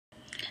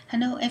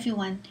Hello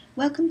everyone,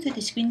 welcome to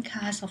the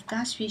screencast of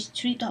GlassFish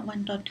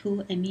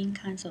 3.1.2 admin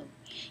console.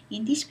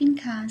 In this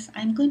screencast,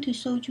 I'm going to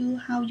show you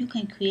how you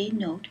can create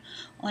node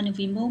on a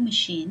remote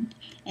machine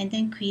and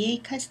then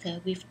create cluster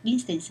with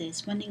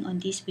instances running on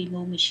this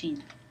remote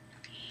machine.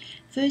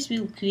 First, we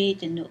will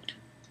create the node.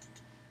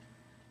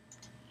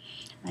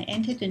 I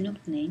enter the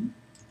node name.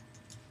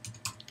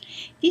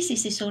 This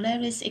is a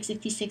Solaris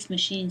x86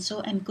 machine,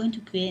 so I'm going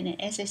to create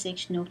an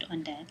SSH node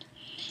on that.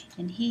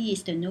 And here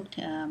is the node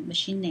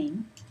machine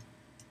name.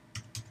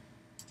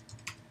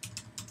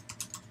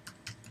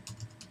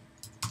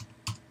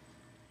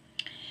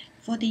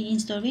 For the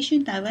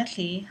installation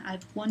directly, I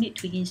wanted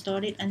to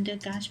install it under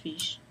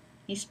GlassFish,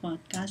 export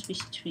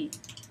GlassFish 3.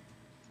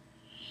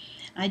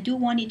 I do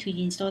want it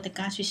to install the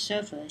GlassFish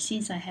server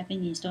since I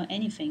haven't installed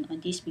anything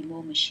on this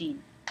remote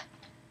machine.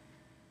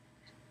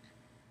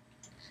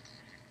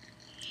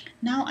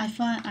 Now I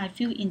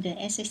fill in the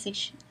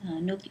SSH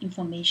node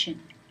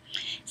information.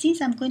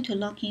 Since I'm going to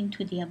log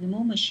into the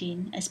remote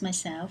machine as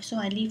myself, so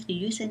I leave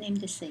the username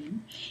the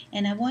same,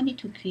 and I wanted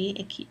to create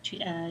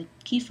a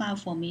key file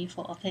for me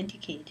for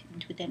authenticate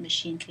into that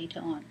machine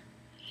later on.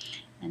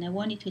 And I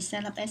wanted to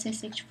set up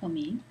SSH for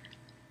me,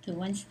 so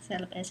once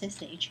set up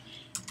SSH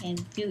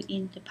and fill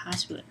in the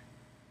password.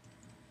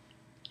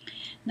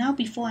 Now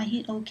before I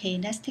hit OK,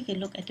 let's take a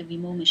look at the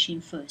remote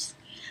machine first.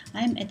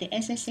 I'm at the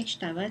SSH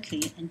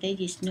directly and there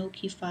is no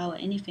key file or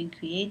anything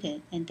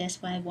created, and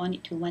that's why I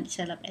wanted to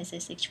set up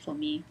SSH for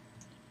me.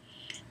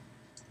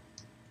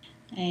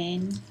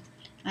 And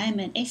I am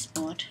an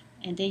export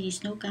and there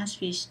is no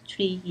GlassFish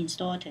 3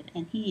 installed,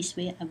 and here is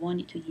where I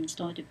wanted to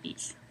install the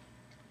bits.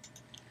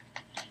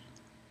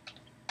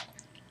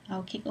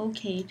 I'll click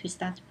OK to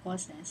start the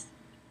process.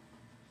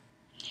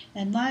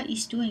 And while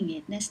it's doing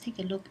it, let's take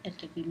a look at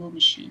the remote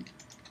machine.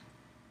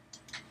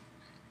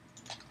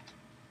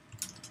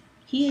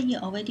 Here he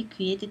already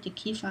created the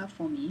key file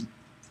for me,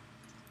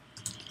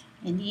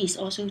 and he is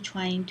also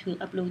trying to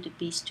upload the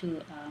bits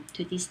to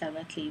this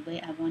directly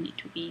where I want it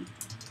to be.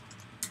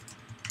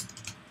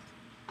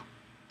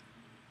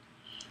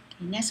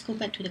 Okay, let's go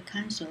back to the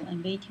console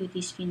and wait till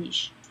this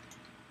finish.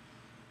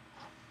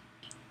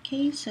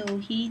 Okay, so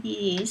here it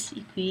is,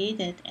 it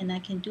created, and I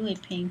can do a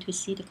ping to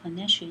see the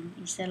connection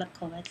is set up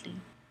correctly.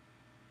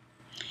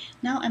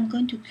 Now I'm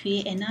going to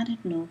create another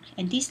node,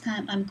 and this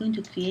time I'm going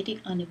to create it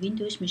on a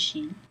Windows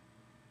machine.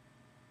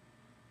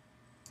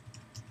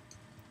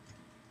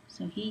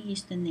 So here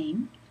is the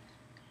name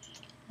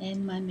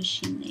and my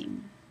machine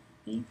name,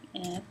 Big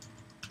App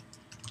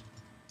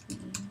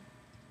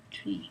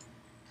 3.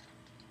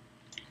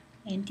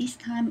 And this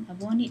time I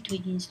wanted to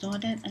install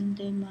that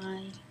under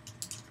my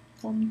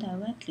home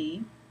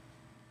directly.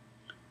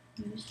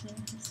 User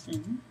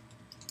listen,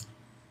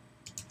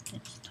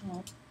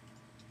 desktop,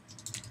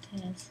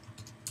 test.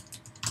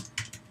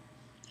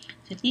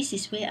 So this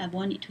is where I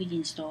want it to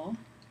install.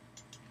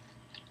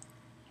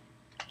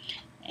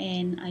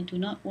 And I do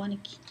not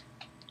want to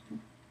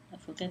I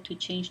forgot to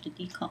change the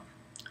DCOM.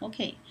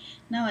 Okay,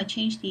 now I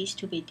change this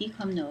to a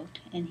DCOM node,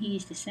 and here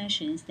is the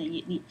sessions that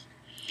it needs.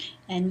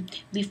 And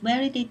with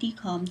validate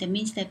DCOM, that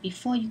means that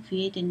before you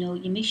create a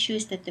node, you make sure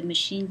that the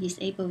machine is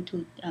able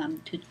to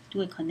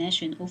do a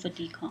connection over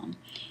DCOM.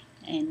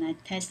 And I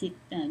test it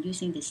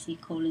using the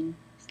C:/the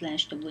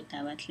root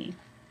directly.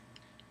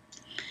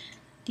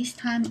 This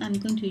time I'm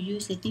going to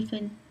use a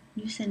different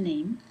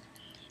username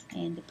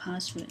and the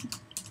password.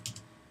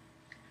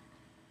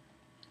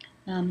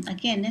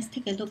 Again, let's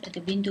take a look at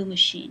the Windows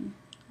machine.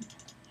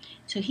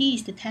 So here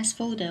is the test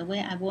folder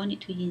where I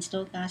wanted to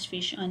install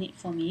GlassFish on it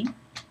for me.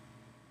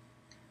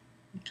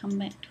 Come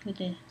back to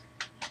the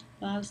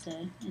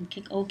browser and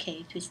click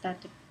OK to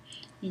start the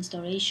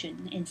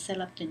installation and set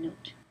up the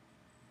node.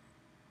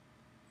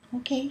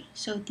 Okay,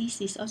 so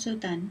this is also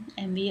done,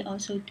 and we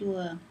also do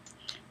a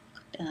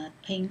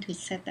ping to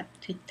set up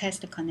to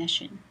test the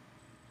connection.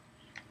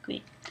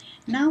 Great.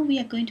 Now we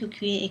are going to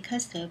create a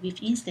cluster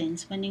with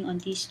instance running on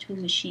these two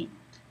machines.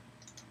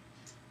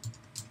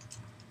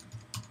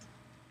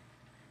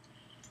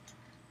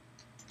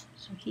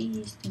 So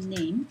here is the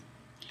name,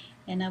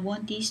 and I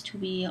want this to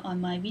be on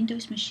my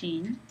Windows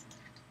machine,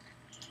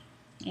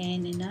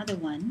 and another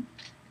one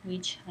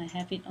which I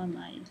have it on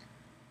my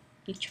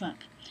big truck.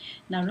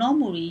 Now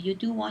normally you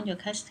do want your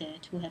cluster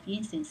to have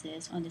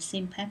instances on the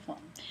same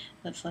platform,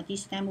 but for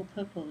this demo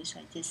purpose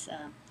I just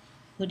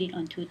put it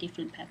on two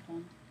different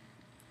platforms.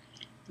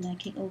 And I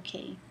click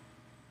OK.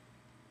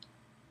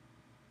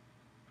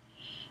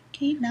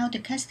 Okay, now the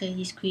cluster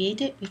is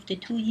created with the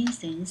two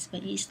instances,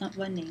 but it's not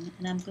running,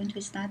 and I'm going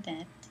to start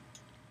that.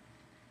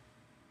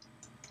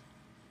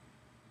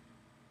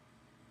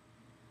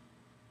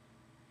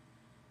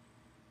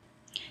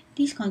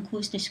 This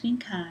concludes the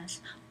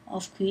screencast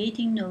of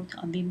creating node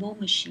on remote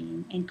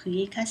machine and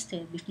create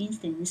cluster with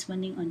instance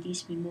running on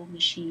this remote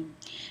machine.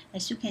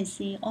 As you can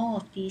see, all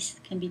of these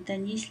can be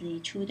done easily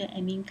through the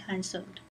admin console.